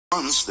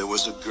Once there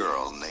was a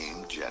girl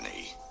named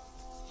Jenny.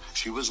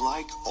 She was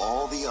like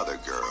all the other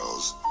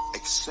girls,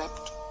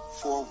 except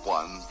for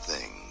one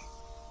thing.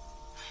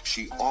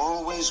 She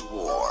always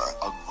wore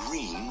a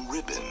green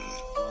ribbon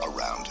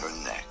around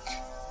her neck.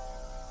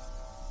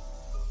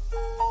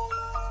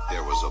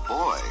 There was a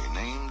boy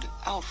named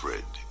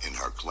Alfred in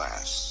her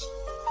class.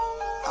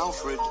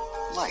 Alfred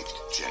liked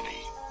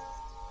Jenny,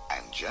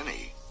 and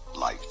Jenny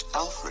liked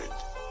Alfred.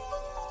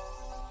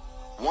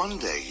 One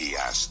day he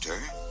asked her,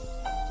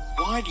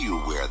 "Why do you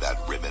wear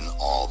that ribbon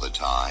all the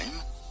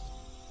time?"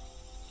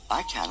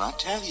 "I cannot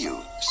tell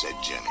you," said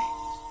Jenny.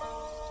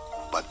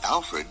 But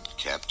Alfred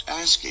kept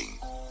asking,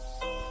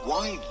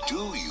 "Why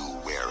do you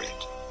wear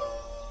it?"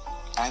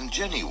 And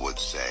Jenny would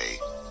say,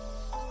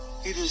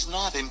 "It is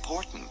not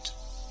important."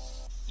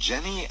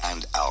 Jenny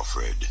and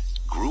Alfred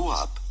grew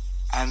up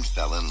and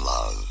fell in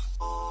love.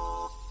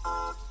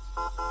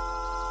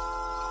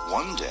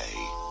 One day,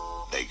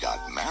 they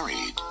got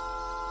married.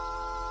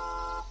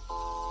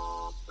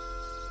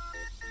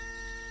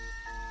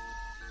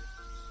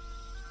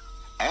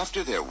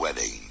 After their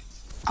wedding,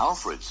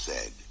 Alfred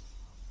said,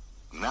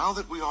 "Now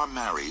that we are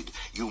married,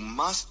 you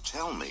must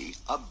tell me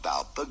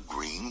about the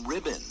green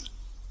ribbon."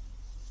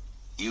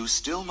 "You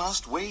still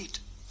must wait,"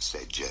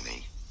 said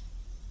Jenny.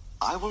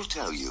 "I will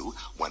tell you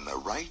when the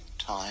right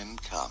time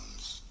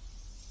comes."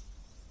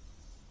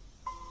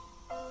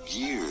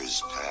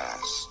 Years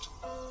passed.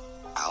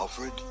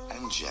 Alfred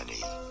and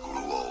Jenny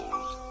grew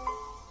old.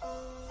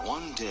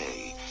 One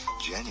day,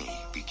 Jenny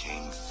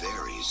became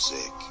very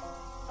sick.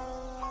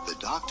 The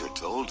doctor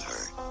told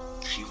her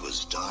she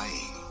was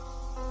dying.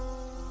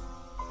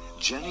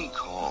 Jenny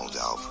called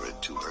Alfred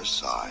to her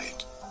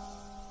side.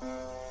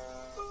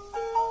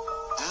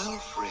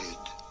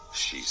 "Alfred,"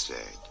 she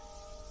said,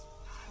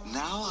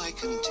 "now I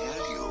can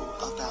tell you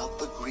about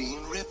the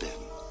green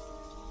ribbon.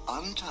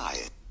 Untie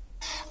it,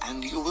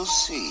 and you will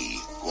see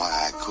why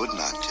I could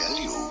not tell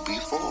you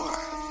before."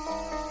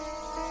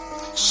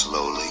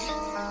 Slowly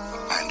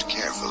and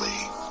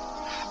carefully,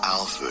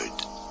 Alfred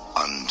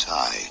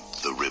untied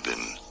the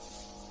ribbon,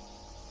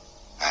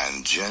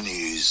 and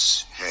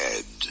Jenny's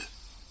head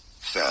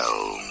fell